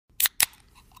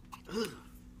Welcome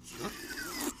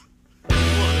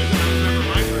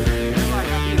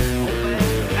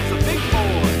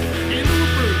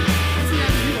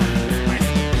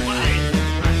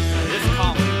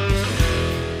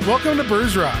to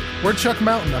Brewers Rock. We're Chuck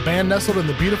Mountain, a band nestled in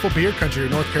the beautiful beer country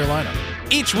of North Carolina.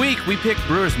 Each week, we pick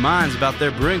brewers' minds about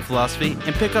their brewing philosophy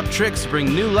and pick up tricks to bring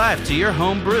new life to your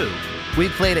home brew. We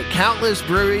played at countless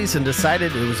breweries and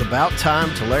decided it was about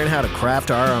time to learn how to craft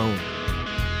our own.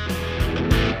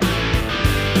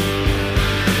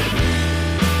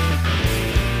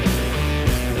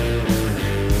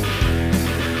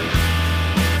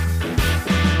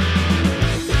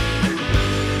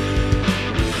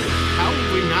 How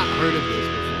have we not heard of this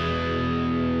before?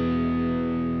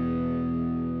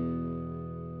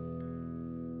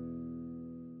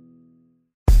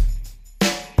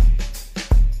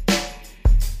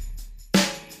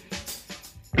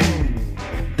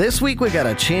 This week we got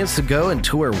a chance to go and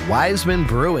tour Wiseman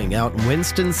Brewing out in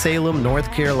Winston-Salem,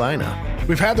 North Carolina.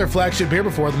 We've had their flagship beer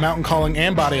before, the Mountain Calling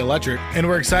and Body Electric, and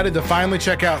we're excited to finally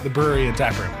check out the brewery and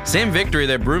taproom. Sam Victory,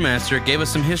 their brewmaster, gave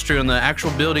us some history on the actual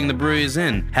building the brewery is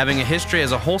in, having a history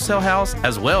as a wholesale house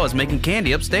as well as making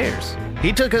candy upstairs.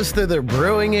 He took us through their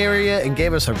brewing area and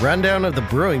gave us a rundown of the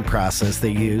brewing process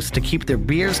they use to keep their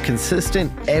beers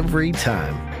consistent every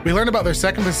time. We learned about their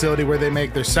second facility where they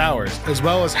make their sours, as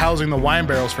well as housing the wine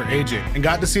barrels for aging, and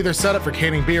got to see their setup for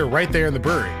canning beer right there in the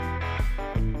brewery.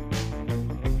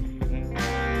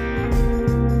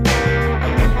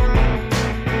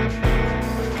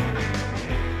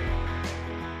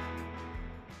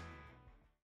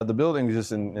 The building was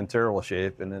just in terrible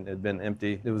shape, and it had been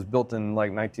empty. It was built in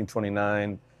like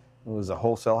 1929. It was a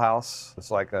wholesale house. It's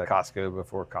like a Costco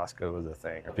before Costco was a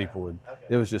thing.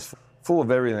 It was just full of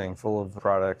everything, full of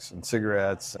products and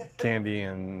cigarettes, and candy,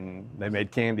 and they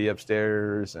made candy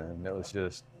upstairs, and it was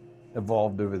just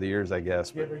evolved over the years, I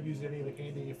guess. You ever used any of the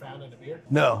candy you found in the beer?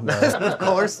 No. Of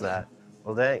course not.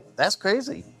 Well, dang, that's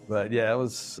crazy. But yeah, it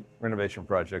was a renovation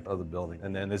project of the building.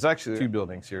 And then there's actually two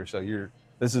buildings here. So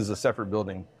this is a separate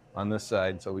building on this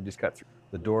side. So we just cut through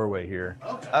the doorway here.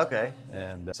 Okay.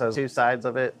 And So two sides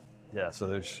of it? yeah, so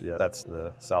that's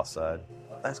the south side.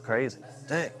 That's crazy.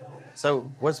 Dang.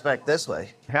 So what's back this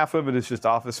way? Half of it is just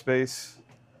office space,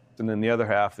 and then the other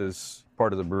half is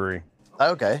part of the brewery.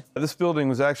 Okay. This building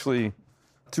was actually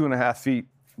 2.5 feet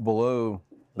below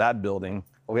that building.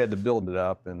 We had to build it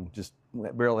up and just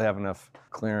barely have enough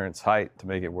clearance height to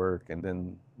make it work. And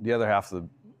then the other half of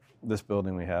this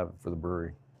building we have for the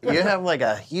brewery. You have like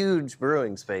a huge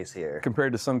brewing space here.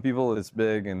 Compared to some people, it's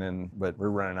big, but we're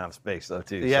running out of space though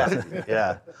too. Yeah, So.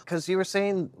 yeah. Because you were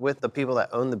saying with the people that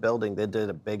own the building, they did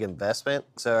a big investment.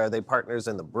 So are they partners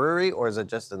in the brewery, or is it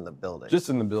just in the building? Just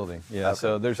in the building, yeah. Okay.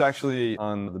 So there's actually,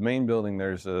 on the main building,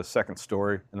 there's a second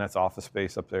story, and that's office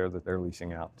space up there that they're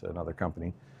leasing out to another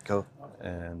company. Cool.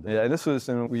 And yeah,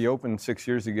 we opened 6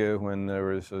 years ago when there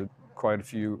was quite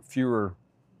a fewer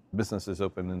businesses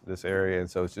open in this area,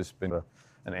 and so it's just been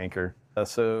an anchor.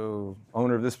 So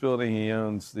owner of this building, he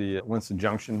owns the Winston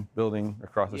Junction building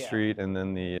across the street, and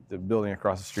then the building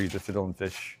across the street, the Fiddle and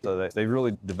Fish. So they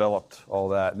really developed all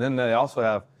that. And then they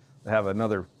also have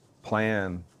another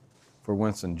plan for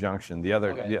Winston Junction. The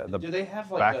other, the do they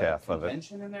have like back a half of it.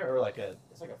 convention in there, or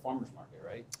it's like a farmer's market,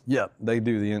 right? Yeah, they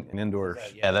do the indoors.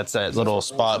 Yeah, that's that little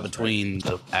spot between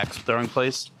the axe throwing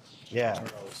place. Yeah.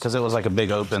 Because it was like a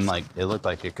big open, like it looked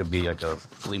like it could be like a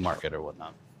flea market or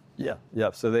whatnot. Yeah.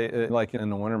 So they like in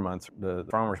the winter months, the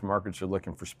farmers markets are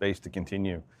looking for space to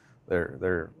continue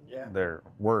their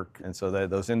work, and so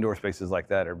those indoor spaces like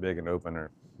that are big and open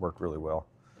or work really well.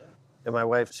 And my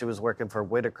wife, she was working for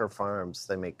Whitaker Farms.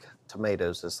 They make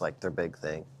tomatoes is like their big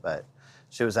thing, but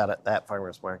she was out at that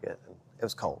farmer's market, and it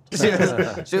was cold. She would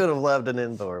have loved an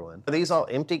indoor one. Are these all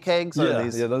empty kegs? Or Yeah,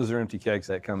 these... yeah, those are empty kegs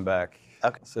that come back.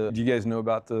 Okay. So do you guys know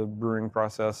about the brewing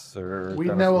process? Or We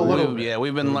know a little bit. Yeah,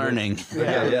 we've been learning.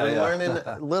 We're learning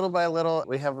little by little.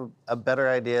 We have a better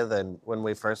idea than when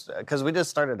we first, because we just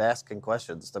started asking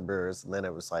questions to brewers, and then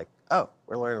it was like, oh,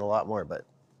 we're learning a lot more, but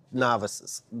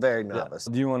novices, very novice.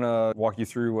 Do you want to walk you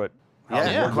through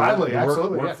Gladly,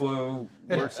 absolutely. workflow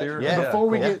works here? Yeah. Before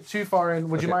we get too far in,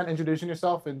 would you mind introducing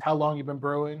yourself and how long you've been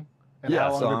brewing? And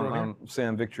how long so you've been brewing? I'm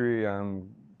Sam Victory. I'm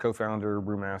co-founder,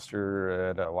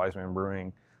 brewmaster at Wiseman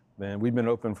Brewing. And we've been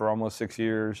open for almost 6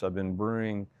 years. I've been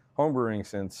home brewing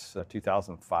since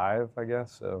 2005, I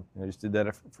guess. So I just did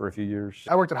that for a few years.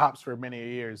 I worked at Hops for many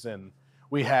years, and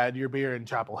we had your beer in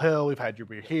Chapel Hill. We've had your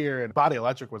beer here, and Body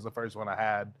Electric was the first one I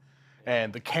had.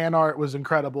 And the can art was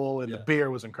incredible, and the beer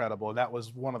was incredible. And that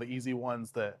was one of the easy ones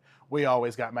that we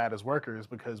always got mad as workers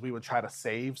because we would try to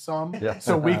save some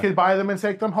so we could buy them and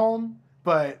take them home.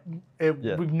 but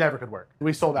Yeah. we never could work.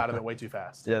 We sold out of it way too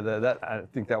fast. Yeah, I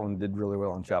think that one did really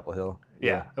well on Chapel Hill.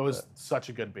 Yeah, it was such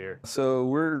a good beer. So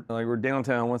we're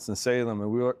downtown Winston-Salem,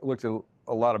 and we looked at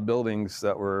a lot of buildings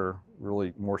that were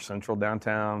really more central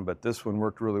downtown, but this one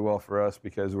worked really well for us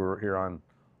because we were here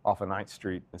off of 9th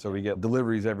Street, and so we get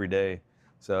deliveries every day.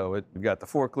 So we've got the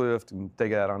forklift and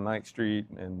take it out on 9th Street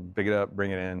and pick it up,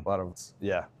 bring it in. A lot of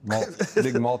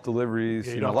big malt deliveries.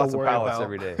 Yeah, you know, lots of pallets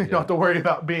every day. You don't have to worry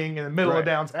about being in the middle of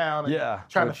downtown and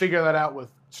trying to figure that out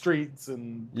with streets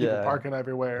and people parking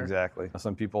everywhere. Exactly.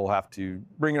 Some people have to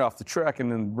bring it off the truck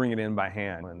and then bring it in by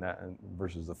hand,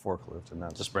 versus the forklift, and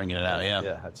that's Just bringing it out,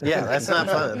 yeah. That's not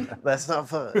fun. That's not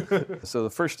fun. So the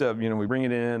first step, we bring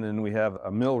it in and we have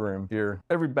a mill room here.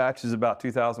 Every batch is about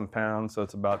 2,000 pounds, so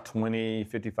it's about 20,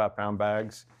 55-pound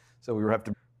bags. So we have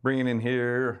to bring it in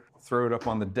here, throw it up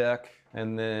on the deck,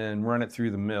 and then run it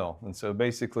through the mill. And so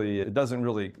basically, it doesn't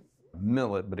really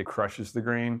mill it, but it crushes the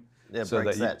grain. It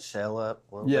breaks that shell up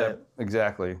a little bit.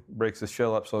 Exactly. Breaks the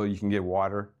shell up so you can get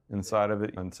water inside of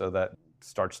it, and so that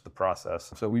starts the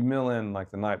process. So we mill in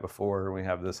like the night before, and we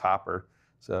have this hopper,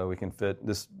 so we can fit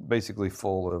this basically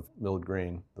full of milled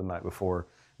grain the night before.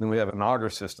 And then we have an auger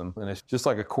system, and it's just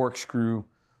like a corkscrew,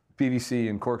 PVC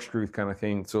and corkscrew kind of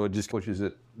thing. So it just pushes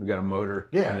it. We got a motor,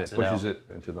 and it pushes it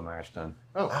into the mash tun.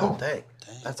 Oh, cool. Dang.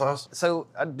 That's awesome. So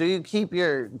do you keep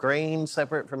your grain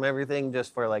separate from everything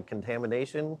just for like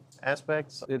contamination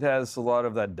aspects? It has a lot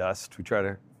of that dust. We try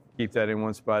to keep that in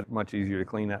one spot, much easier to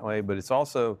clean that way, but it's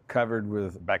also covered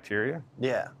with bacteria.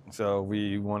 Yeah. So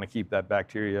we want to keep that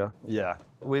bacteria. Yeah.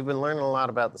 We've been learning a lot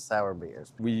about the sour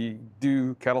beers. We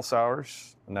do kettle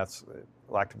sours, and that's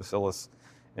lactobacillus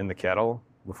in the kettle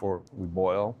before we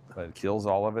boil, but it kills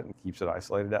all of it and keeps it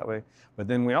isolated that way. But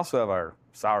then we also have our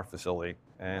sour facility,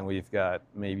 and we've got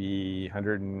maybe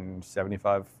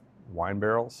 175 wine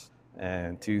barrels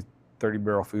and two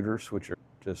 30-barrel foeders, which are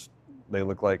they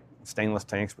look like stainless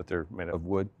tanks, but they're made of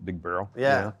wood, big barrel.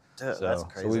 Yeah. Dude, that's So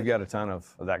crazy. we've got a ton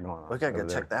of that going on. We gotta go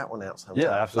check that one out sometime.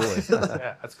 Yeah, absolutely.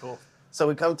 Yeah, that's cool. So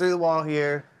we come through the wall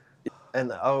here,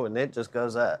 and it just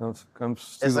goes up.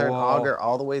 Comes through Is there the an wall. auger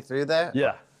all the way through that?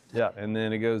 Yeah, and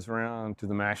then it goes around to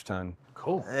the mash tun.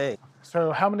 Cool. Hey.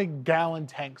 So how many gallon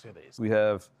tanks are these?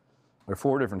 There are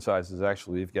 4 different sizes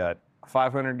actually. We've got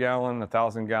 500 gallon,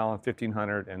 1,000 gallon,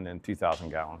 1,500, and then 2,000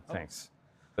 gallon tanks.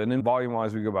 And then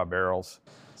volume-wise, we go by barrels.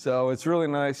 So it's really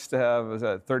nice to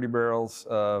have 30 barrels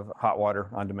of hot water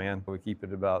on demand. We keep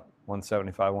it about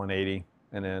 175, 180,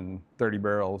 and then 30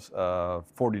 barrels of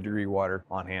 40-degree water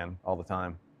on hand all the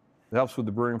time. It helps with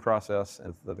the brewing process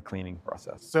and the cleaning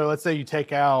process. So let's say you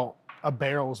take out a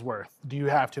barrel's worth. Do you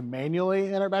have to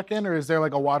manually enter back in, or is there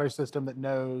like a water system that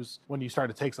knows when you start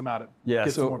to take some out, it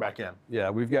gets some more back in? Yeah,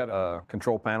 we've got a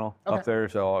control panel up there,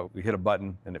 so we hit a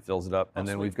button and it fills it up. And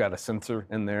then we've got a sensor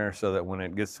in there so that when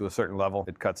it gets to a certain level,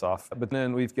 it cuts off. But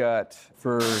then we've got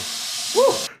for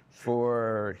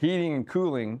heating and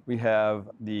cooling, we have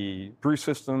the brew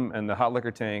system and the hot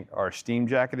liquor tank are steam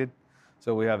jacketed.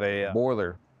 So we have a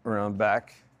boiler around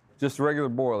back. Just a regular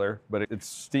boiler, but it's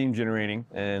steam generating,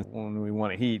 and when we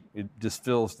want to heat, it just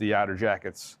fills the outer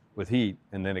jackets with heat,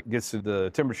 and then it gets to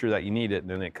the temperature that you need it, and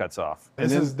then it cuts off.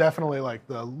 This is definitely like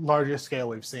the largest scale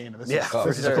we've seen. This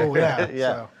is sure. cool. Yeah.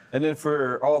 Yeah. So. And then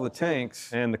for all the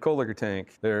tanks and the cold liquor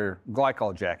tank, they're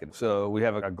glycol jacketed. So we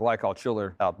have a glycol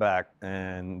chiller out back,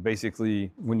 and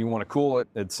basically when you want to cool it,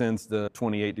 it sends the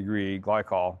 28-degree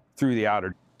glycol through the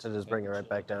outer. To just bring it right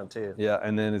back down too. Yeah,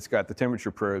 and then it's got the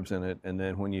temperature probes in it, and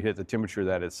then when you hit the temperature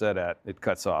that it's set at, it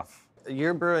cuts off.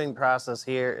 Your brewing process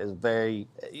here is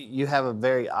you have a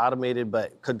very automated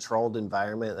but controlled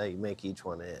environment that you make each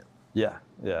one in. Yeah,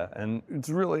 and it's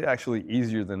really actually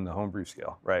easier than the homebrew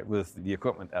scale, right, with the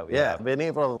equipment that we have. Being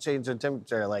able to change the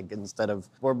temperature, like instead of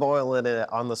we're boiling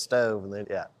it on the stove, and then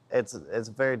it's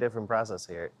a very different process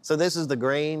here. So this is the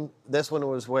grain. This one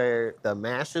was where the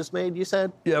mash is made, you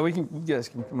said? Yeah, you guys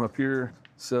can come up here.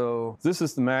 So this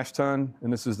is the mash tun,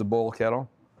 and this is the bowl kettle.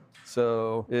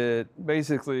 So it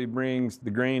basically brings the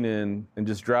grain in and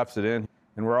just drops it in,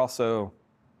 and we're also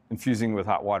infusing with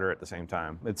hot water at the same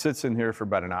time. It sits in here for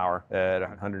about an hour at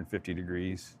 150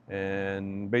 degrees,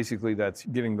 and basically that's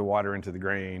getting the water into the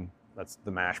grain. That's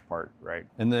the mash part, right?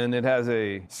 And then it has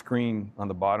a screen on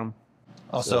the bottom.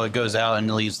 Also, it goes out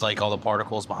and leaves like all the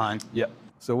particles behind. Yep.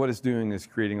 So what it's doing is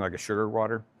creating like a sugar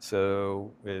water.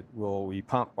 So we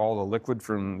pump all the liquid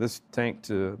from this tank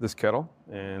to this kettle,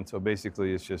 and so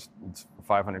basically it's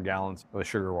 500 gallons of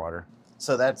sugar water.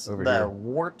 So that's over the here.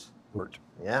 wort.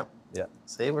 Yeah. Yeah.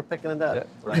 See, we're picking it up.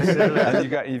 Yeah.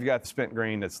 And you've got spent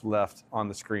grain that's left on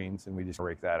the screens, and we just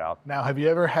rake that out. Now, have you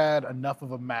ever had enough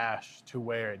of a mash to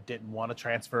where it didn't want to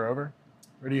transfer over?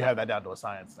 Or do you have that down to a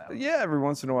science now? Yeah, every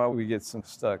once in a while we get some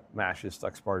stuck mashes,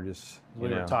 stuck sparges. We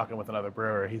were talking with another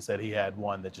brewer. He said he had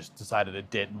one that just decided it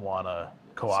didn't want to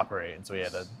cooperate, and so he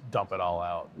had to dump it all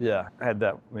out. Yeah, I had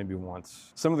that maybe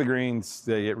once. Some of the grains,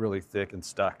 they get really thick and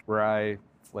stuck. Rye,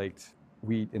 flaked,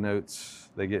 wheat, and oats,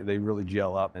 they really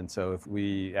gel up. And so if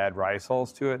we add rice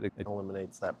hulls to it, it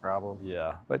Eliminates that problem.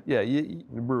 yeah. But yeah, the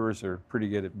brewers are pretty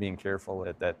good at being careful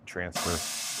at that transfer.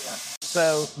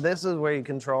 So this is where you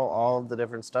control all of the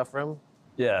different stuff from?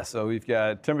 Yeah, so we've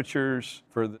got temperatures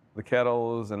for the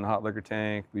kettles and the hot liquor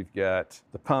tank. We've got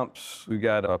the pumps. We've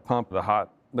got a pump, the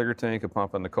hot liquor tank, a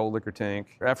pump on the cold liquor tank.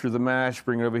 After the mash,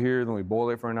 bring it over here, then we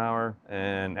boil it for an hour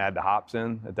and add the hops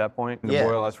in at that point. In the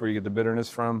boil, that's where you get the bitterness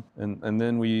from. And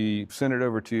then we send it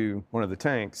over to one of the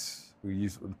tanks. We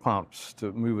use the pumps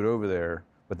to move it over there,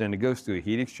 but then it goes through a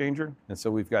heat exchanger. And so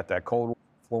we've got that cold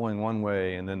flowing one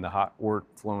way and then the hot work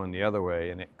flowing the other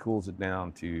way, and it cools it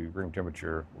down to room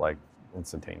temperature like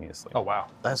instantaneously. Oh, wow.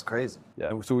 That's crazy.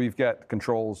 Yeah, so we've got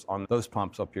controls on those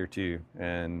pumps up here too,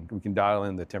 and we can dial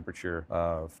in the temperature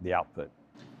of the output.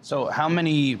 So how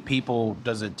many people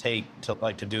does it take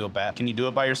to do a batch? Can you do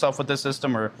it by yourself with this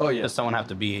system, or does someone have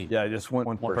to be? Yeah, just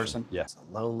one person? Yes.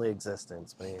 Lonely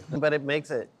existence, man. But it makes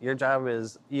it, your job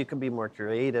is, you can be more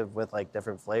creative with like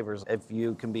different flavors if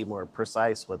you can be more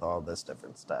precise with all this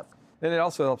different stuff. And it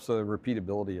also helps the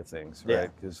repeatability of things, Yeah.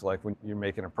 right? Because like when you're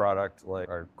making a product like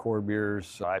our core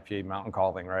beers, IPA Mountain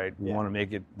Calling, right? We want to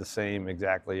make it the same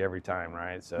exactly every time,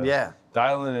 right? So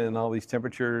dialing in all these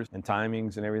temperatures and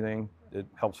timings and everything, it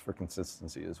helps for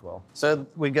consistency as well. So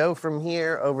we go from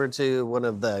here over to one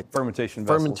of the Fermentation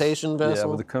vessels. fermentation vessels. Yeah,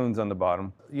 with the cones on the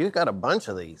bottom. You've got a bunch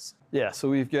of these. Yeah, so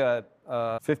we've got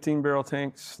 15 barrel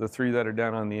tanks, the 3 that are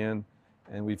down on the end,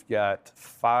 and we've got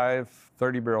 5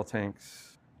 30-barrel tanks.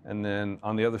 And then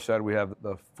on the other side, we have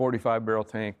the 45-barrel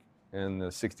tank and the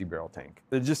 60-barrel tank.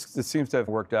 It seems to have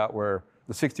worked out where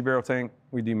the 60-barrel tank,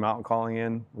 we do mountain calling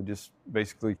in. We just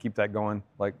basically keep that going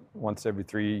like once every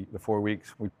 3 to 4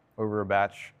 weeks over a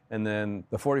batch. And then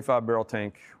the 45-barrel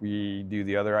tank, we do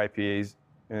the other IPAs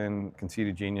and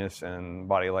Conceited Genius and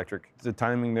Body Electric. The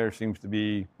timing there seems to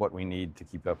be what we need to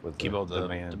keep up with the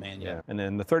demand. Yeah. And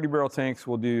then the 30-barrel tanks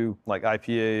we'll do like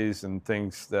IPAs and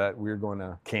things that we're going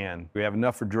to can. We have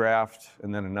enough for draft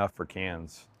and then enough for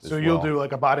cans. So you'll do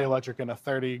like a Body Electric in a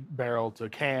 30-barrel to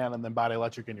can, and then Body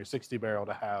Electric in your 60-barrel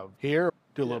to have here.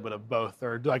 Do a little bit of both,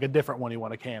 or do like a different one you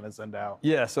want to can and send out.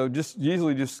 Yeah, so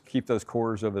usually just keep those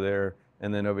cores over there.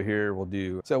 And then over here we'll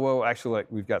do, actually like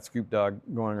we've got Scoop Dog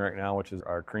going right now, which is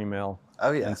our cream ale.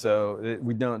 Oh yeah. And so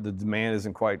the demand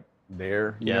isn't quite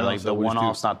there. Yeah, like the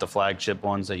one-offs, not the flagship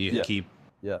ones that you keep.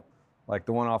 Yeah. Like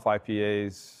the one-off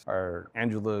IPAs are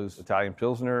Angelo's Italian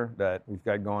Pilsner that we've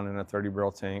got going in a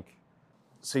 30-barrel tank.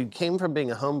 So you came from being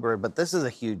a home brewer, but this is a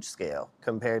huge scale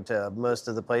compared to most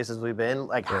of the places we've been.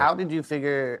 Like, how did you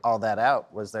figure all that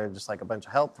out? Was there just like a bunch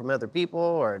of help from other people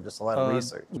or just a lot of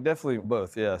research? Definitely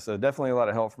both, yeah. So definitely a lot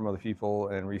of help from other people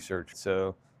and research.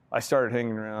 So I started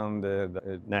hanging around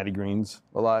at Natty Greens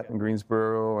a lot in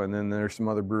Greensboro, and then there's some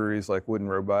other breweries like Wooden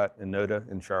Robot and Noda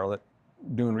in Charlotte.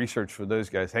 Doing research for those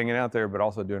guys, hanging out there, but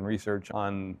also doing research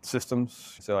on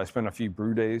systems. So I spent a few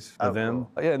brew days with them.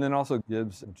 Cool. Yeah, and then also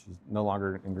Gibbs, which is no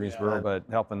longer in Greensboro, but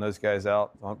helping those guys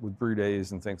out with brew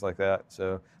days and things like that.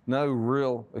 So no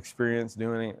real experience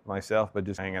doing it myself, but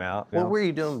just hanging out. What were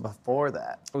you doing before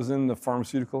that? I was in the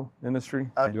pharmaceutical industry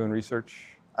doing research.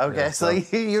 Okay, Yeah, so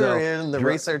you were in the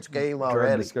research game already.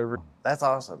 Drug discovery. That's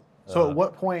awesome. So at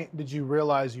what point did you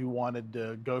realize you wanted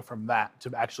to go from that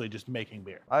to actually just making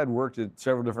beer? I had worked at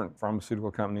several different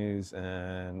pharmaceutical companies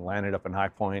and landed up in High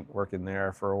Point working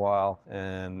there for a while.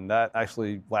 And that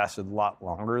actually lasted a lot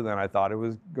longer than I thought it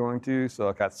was going to. So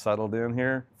I got settled in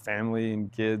here. Family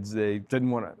and kids, they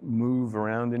didn't want to move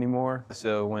around anymore.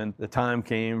 So when the time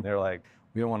came, they're like,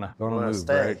 we don't want to move,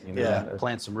 stay. right? You know, Yeah.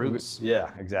 Plant some roots.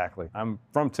 Yeah, exactly. I'm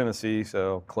from Tennessee,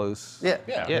 so close. Yeah.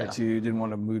 Didn't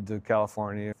want to move to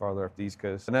California, farther up the East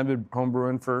Coast. And I've been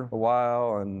homebrewing for a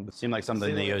while, and Seemed like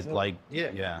something that you like.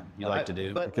 Yeah. You like to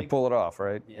do. I could pull it off,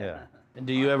 right? Yeah. And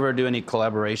do you ever do any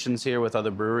collaborations here with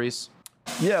other breweries?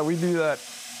 Yeah, we do that.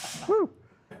 Woo!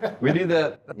 We do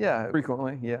that,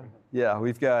 frequently, Yeah,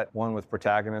 we've got one with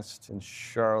Protagonist in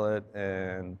Charlotte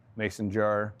and Mason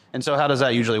Jar. And so how does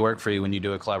that usually work for you when you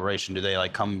do a collaboration? Do they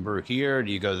like come brew here?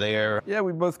 Do you go there? Yeah,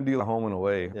 we both do home and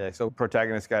away. Yeah, so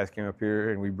Protagonist guys came up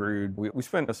here and we brewed. We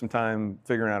spent some time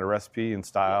figuring out a recipe and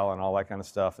style and all that kind of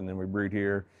stuff, and then we brewed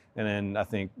here. And then I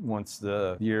think once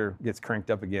the year gets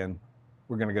cranked up again,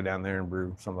 we're going to go down there and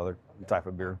brew some other type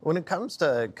of beer. When it comes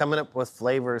to coming up with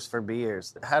flavors for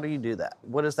beers, how do you do that?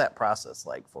 What is that process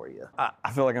like for you?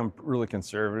 I feel like I'm really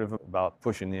conservative about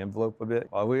pushing the envelope a bit.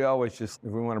 We always just,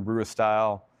 if we want to brew a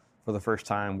style for the first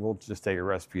time, we'll just take a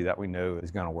recipe that we know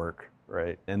is going to work,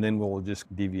 right? And then we'll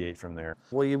just deviate from there.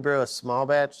 Will you brew a small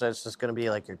batch that's just going to be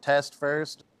like your test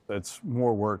first? It's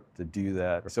more work to do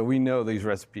that. So we know these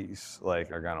recipes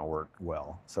like are gonna work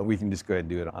well. So we can just go ahead and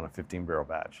do it on a 15-barrel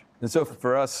batch. And so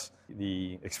for us,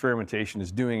 the experimentation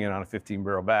is doing it on a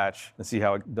 15-barrel batch and see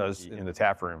how it does in the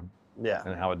tap room. Yeah.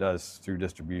 And how it does through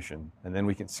distribution. And then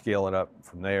we can scale it up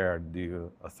from there,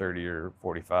 do a 30 or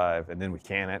 45, and then we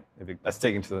can it. That's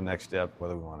taken to the next step,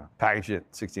 whether we want to package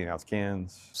it, 16-ounce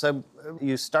cans. So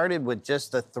you started with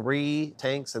just the 3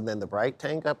 tanks and then the bright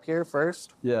tank up here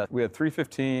first? Yeah, we had 3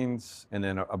 15s and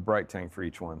then a bright tank for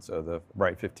each one. So the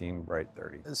bright 15, bright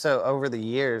 30. So over the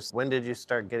years, when did you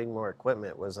start getting more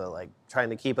equipment? Was it like trying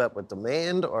to keep up with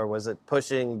demand, or was it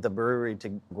pushing the brewery to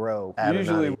grow?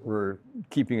 Usually we're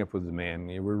keeping up with demand.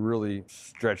 We're really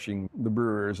stretching the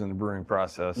brewers in the brewing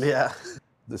process. Yeah.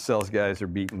 The sales guys are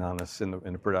beating on us in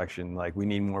the production, like we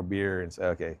need more beer, and say,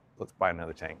 okay, let's buy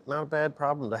another tank. Not a bad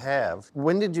problem to have.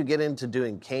 When did you get into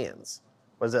doing cans?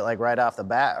 Was it like right off the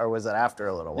bat, or was it after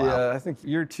a little while? Yeah, I think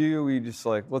year 2, we just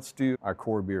like, let's do our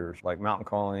core beers, like Mountain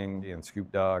Calling and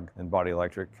Scoop Dog and Body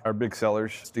Electric. Our big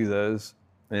sellers, let's do those.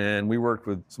 And we worked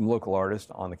with some local artists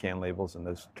on the can labels, and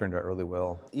those turned out really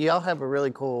well. Y'all have a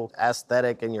really cool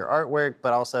aesthetic in your artwork,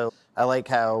 but also I like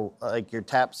how like your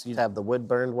taps, you have the wood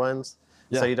burned ones.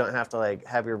 Yeah. So you don't have to like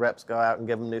have your reps go out and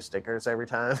give them new stickers every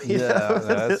time. you know?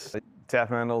 That's, tap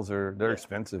handles they're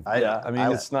expensive. I mean,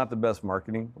 it's not the best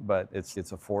marketing, but it's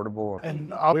affordable.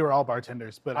 And we were all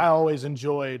bartenders, but I always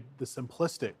enjoyed the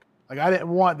simplistic. Like I didn't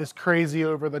want this crazy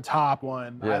over the top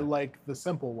one. Yeah. I like the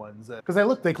simple ones because they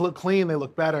look clean, they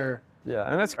look better.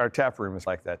 Yeah, and that's our tap room is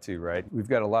like that too, right? We've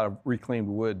got a lot of reclaimed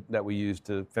wood that we use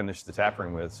to finish the tap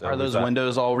room with. So Are those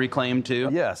windows all reclaimed too?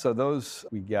 Yeah, so those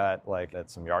we got like at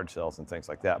some yard sales and things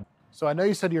like that. So I know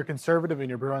you said you're conservative in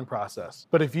your brewing process,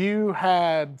 but if you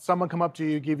had someone come up to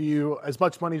you, give you as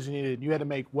much money as you needed, you had to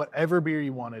make whatever beer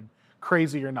you wanted,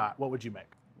 crazy or not, what would you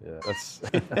make? Yeah, that's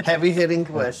Heavy hitting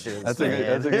questions. that's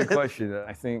a good question.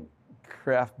 I think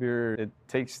craft beer, it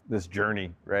takes this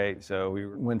journey, right? So we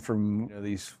went from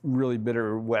these really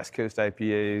bitter West Coast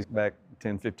IPAs back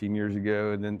 10, 15 years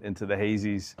ago, and then into the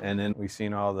hazies, and then we've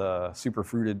seen all the super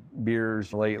fruited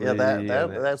beers lately. Yeah,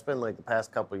 that's been like the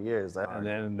past couple of years. And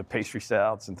then the pastry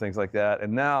stouts and things like that.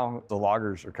 And now the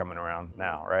lagers are coming around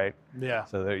now, right? Yeah.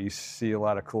 So there you see a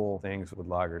lot of cool things with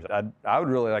lagers. I would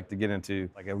really like to get into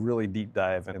like a really deep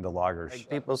dive into lagers. Like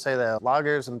people say that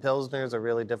lagers and pilsners are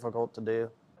really difficult to do.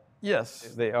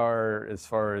 Yes, they are as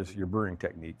far as your brewing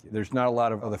technique. There's not a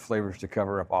lot of other flavors to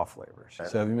cover up all flavors.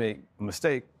 So if you make a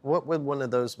mistake. What would one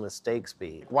of those mistakes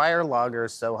be? Why are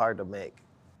lagers so hard to make?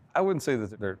 I wouldn't say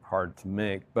that they're hard to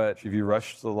make, but if you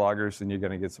rush the lagers, then you're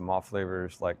going to get some off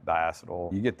flavors like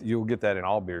diacetyl. You'll get that in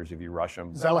all beers if you rush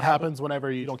them. Is that what happens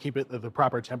whenever you don't keep it at the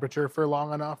proper temperature for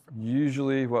long enough?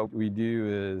 Usually what we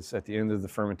do is at the end of the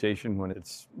fermentation, when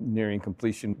it's nearing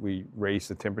completion, we raise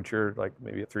the temperature like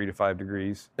maybe at 3 to 5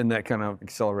 degrees. And that kind of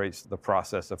accelerates the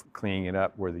process of cleaning it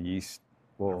up where the yeast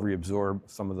will reabsorb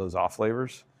some of those off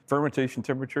flavors. Fermentation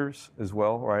temperatures as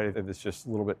well, right? If it's just a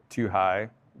little bit too high,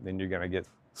 then you're going to get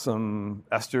some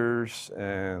esters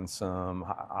and some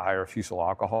higher fusel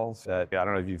alcohols that I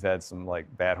don't know if you've had some like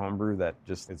bad homebrew that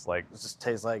just it just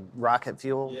tastes like rocket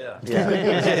fuel. Yeah.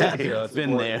 It's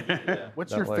been there. Yeah.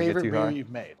 What's your favorite beer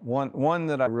you've made? One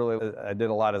that I did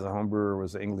a lot as a homebrewer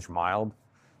was the English Mild.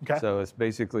 Okay. So it's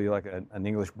basically like an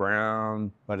English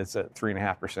brown, but it's at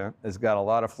 3.5%. It's got a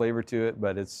lot of flavor to it,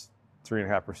 but it's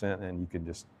 3.5%, and you can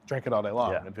just drink it all day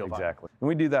long yeah, and feel exactly. And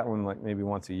we do that one like maybe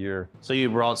once a year. So you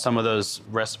brought some of those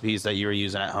recipes that you were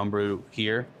using at homebrew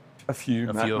here? A few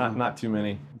of them. Not too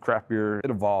many. Craft beer, it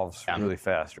evolves really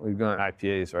fast. We've got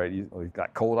IPAs, right? We've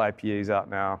got cold IPAs out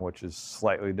now, which is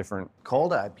slightly different.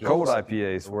 Cold IPAs? Cold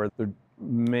IPAs, where they're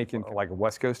making like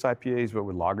West Coast IPAs, but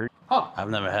with lager. Huh. I've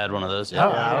never had one of those yet.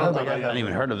 No, I don't think I I hadn't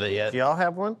even heard of it yet. Do y'all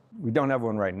have one? We don't have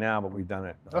one right now, but we've done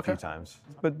it a few times.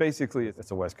 But basically,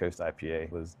 it's a West Coast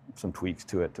IPA with some tweaks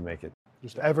to it to make it.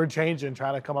 Just ever changing,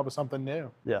 trying to come up with something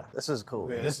new. Yeah. This is cool.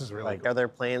 Yeah, this is really cool. cool. Are there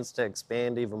plans to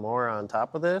expand even more on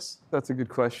top of this? That's a good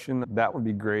question. That would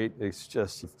be great. It's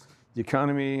just the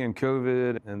economy and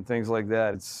COVID and things like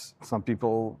that. It's some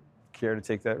people care to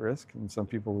take that risk, and some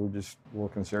people who just will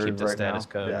conserve Keep the right status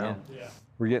now. quo. Yeah. Yeah.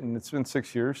 It's been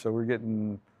 6 years, so we're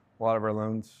getting A lot of our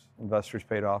loans, investors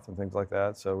paid off and things like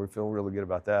that. So we feel really good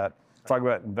about that. Talk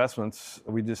about investments.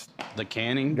 We just The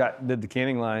canning. did the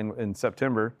canning line in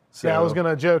September. So Yeah, I was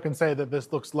gonna joke and say that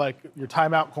this looks like your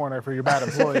timeout corner for your bad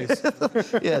employees.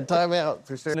 Yeah, timeout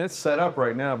for sure. And it's set up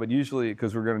right now, but usually,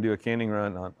 because we're going to do a canning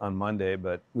run on Monday,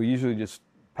 but we usually just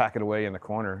pack it away in the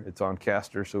corner. It's on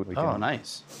caster, so we can. Oh,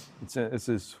 nice. It's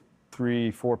just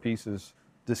 3-4 pieces,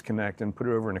 disconnect and put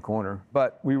it over in the corner.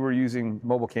 But we were using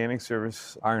mobile canning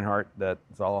service, Ironheart,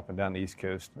 that's all up and down the East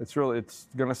Coast. It's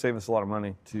going to save us a lot of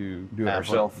money to do it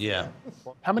ourselves. Yeah.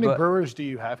 How many But- brewers do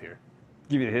you have here?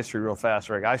 Give you the history real fast,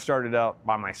 Rick. I started out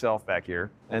by myself back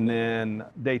here, and then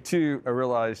day 2, I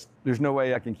realized there's no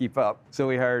way I can keep up. So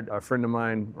we hired a friend of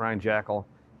mine, Ryan Jackal.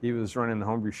 He was running the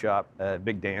homebrew shop at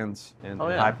Big Dan's in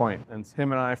High Point. And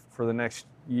him and I for the next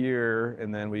year,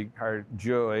 and then we hired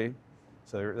Joey.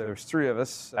 So there's 3 of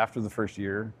us after the first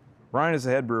year. Ryan is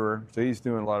the head brewer, so he's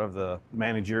doing a lot of the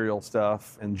managerial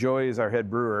stuff. And Joey is our head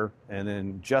brewer. And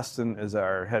then Justin is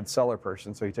our head cellar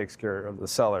person, so he takes care of the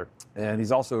cellar. And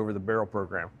he's also over the barrel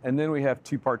program. And then we have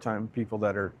 2 part-time people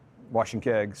that are washing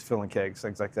kegs, filling kegs,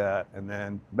 things like that. And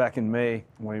then back in May,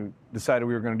 when we decided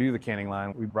we were going to do the canning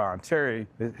line, we brought on Terry.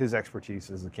 His expertise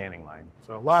is the canning line.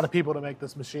 So a lot of people to make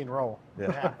this machine roll.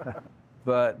 Yeah.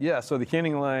 But yeah, so the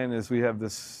canning line is we have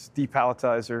this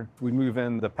depalletizer. We move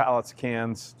in the pallets of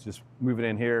cans, just move it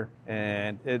in here,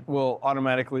 and it will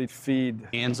automatically feed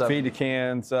the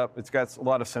cans up. It's got a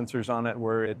lot of sensors on it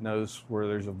where it knows where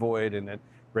there's a void, and it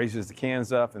raises the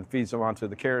cans up and feeds them onto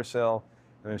the carousel,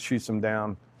 and then shoots them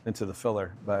down into the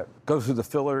filler. But goes through the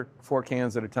filler 4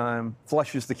 cans at a time,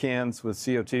 flushes the cans with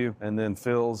CO2, and then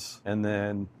fills, and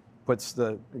then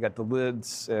we got the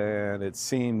lids, and it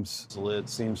seams the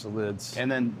lids.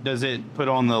 And then does it put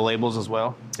on the labels as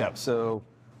well? Yep. So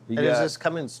And is this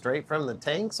coming straight from the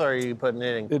tanks, or are you putting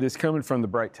it in? it is coming from the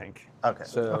bright tank. Okay.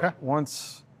 So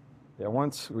once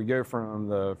we go from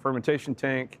the fermentation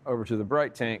tank over to the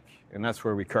bright tank, and that's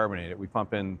where we carbonate it. We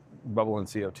pump in bubbling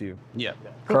CO2, Yeah.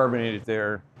 carbonate it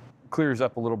there, clears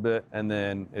up a little bit, and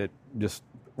then it just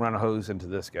run a hose into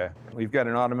this guy. We've got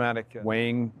an automatic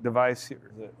weighing device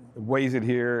here that weighs it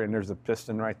here, and there's a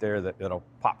piston right there that it'll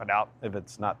pop it out if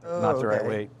it's not the right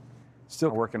weight.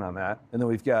 Still working on that. And then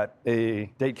we've got a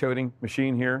date coding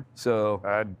machine here. So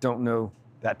I don't know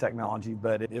that technology,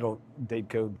 but it'll date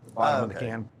code the bottom of the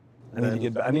can.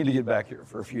 I need to get back here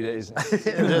for a few days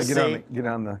and get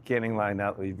on the canning line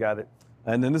now that we've got it.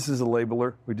 And then this is a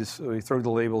labeler. We throw the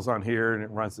labels on here, and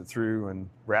it runs it through and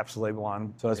wraps the label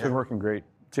on. So it's been working great.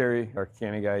 Terry, our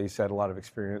canning guy, he's had a lot of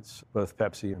experience, both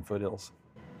Pepsi and Foothills.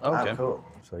 Okay. Oh, cool.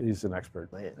 So he's an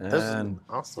expert. Man, this is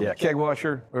awesome. Yeah, keg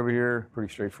washer over here,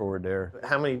 pretty straightforward there.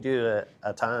 How many do at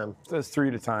a time? So it's 3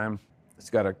 at a time. It's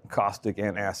got a caustic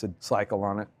and acid cycle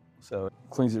on it, so it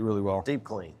cleans it really well. Deep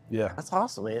clean. Yeah. That's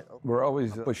awesome, man. We're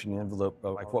always pushing the envelope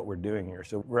of like what we're doing here.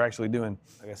 So we're actually doing,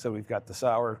 like I said, we've got the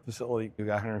sour facility. We've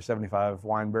got 175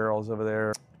 wine barrels over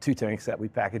there, 2 tanks that we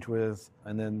package with,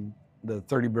 and then the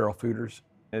 30 barrel foeders.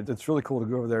 It's really cool to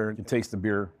go over there and taste the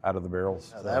beer out of the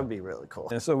barrels. Oh, that would be really cool.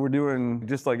 And so we're doing,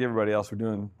 just like everybody else, we're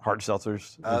doing hard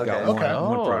seltzers. We've got Okay.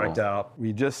 one product out.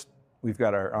 We've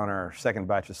got on our second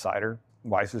batch of cider.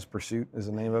 Weiss's Pursuit is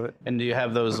the name of it. And do you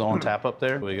have those on tap up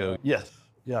there? We go, Yes.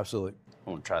 Yeah, absolutely. I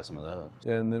want to try some of those.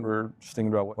 And then we're just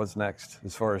thinking about what's next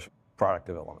as far as product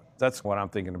development. That's what I'm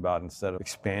thinking about instead of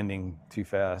expanding too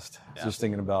fast. Just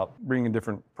thinking about bringing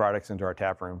different products into our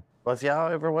tap room. Well, if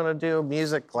y'all ever want to do a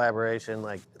music collaboration,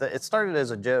 it started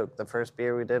as a joke. The first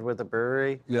beer we did with the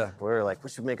brewery, we were like, we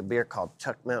should make a beer called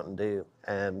Chuck Mountain Dew.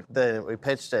 And then we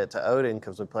pitched it to Odin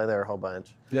because we play there a whole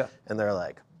bunch. Yeah. And they're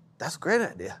like, that's a great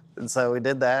idea. And so we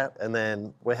did that. And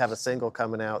then we have a single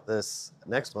coming out this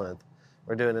next month.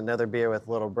 We're doing another beer with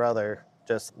Little Brother,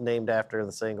 just named after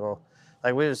the single.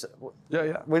 Like we just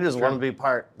want to be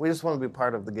part. We just want to be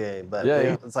part of the game. But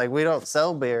it's like we don't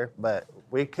sell beer, but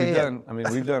we can.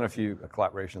 We've done a few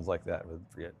collaborations like that with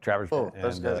Travis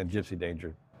and Gypsy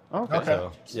Danger. Okay.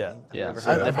 So, Yeah.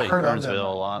 I've played heard of Burnsville them.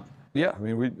 a lot. Yeah,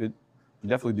 we'd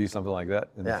definitely do something like that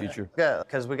in the future. Yeah,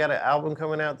 because we got an album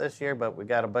coming out this year, but we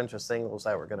got a bunch of singles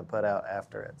that we're going to put out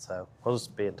after it. So we'll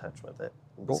just be in touch with it.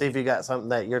 Cool. See if you got something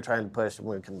that you're trying to push, and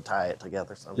we can tie it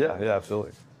together somehow. Yeah,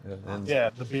 absolutely.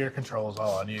 Yeah, the beer control is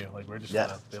all on you. Like we're just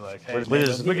gonna be like, hey, We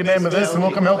just- we can name of this, and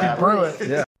we'll come help you brew it.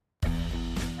 Yeah.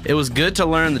 It was good to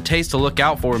learn the taste to look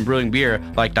out for in brewing beer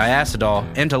like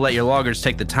diacetyl and to let your loggers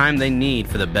take the time they need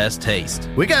for the best taste.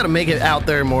 We got to make it out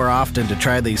there more often to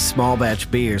try these small batch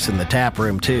beers in the tap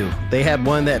room too. They had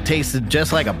one that tasted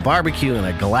just like a barbecue in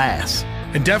a glass.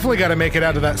 And definitely got to make it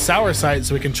out to that sour site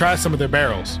so we can try some of their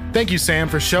barrels. Thank you, Sam,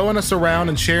 for showing us around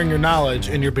and sharing your knowledge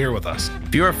and your beer with us.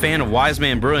 If you're a fan of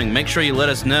Wiseman Brewing, make sure you let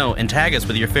us know and tag us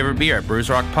with your favorite beer at Brews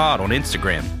Rock Pod on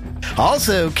Instagram.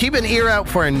 Also, keep an ear out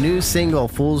for a new single,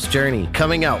 Fool's Journey,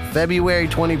 coming out February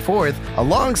 24th,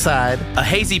 alongside a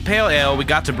hazy pale ale we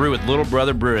got to brew with Little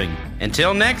Brother Brewing.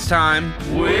 Until next time,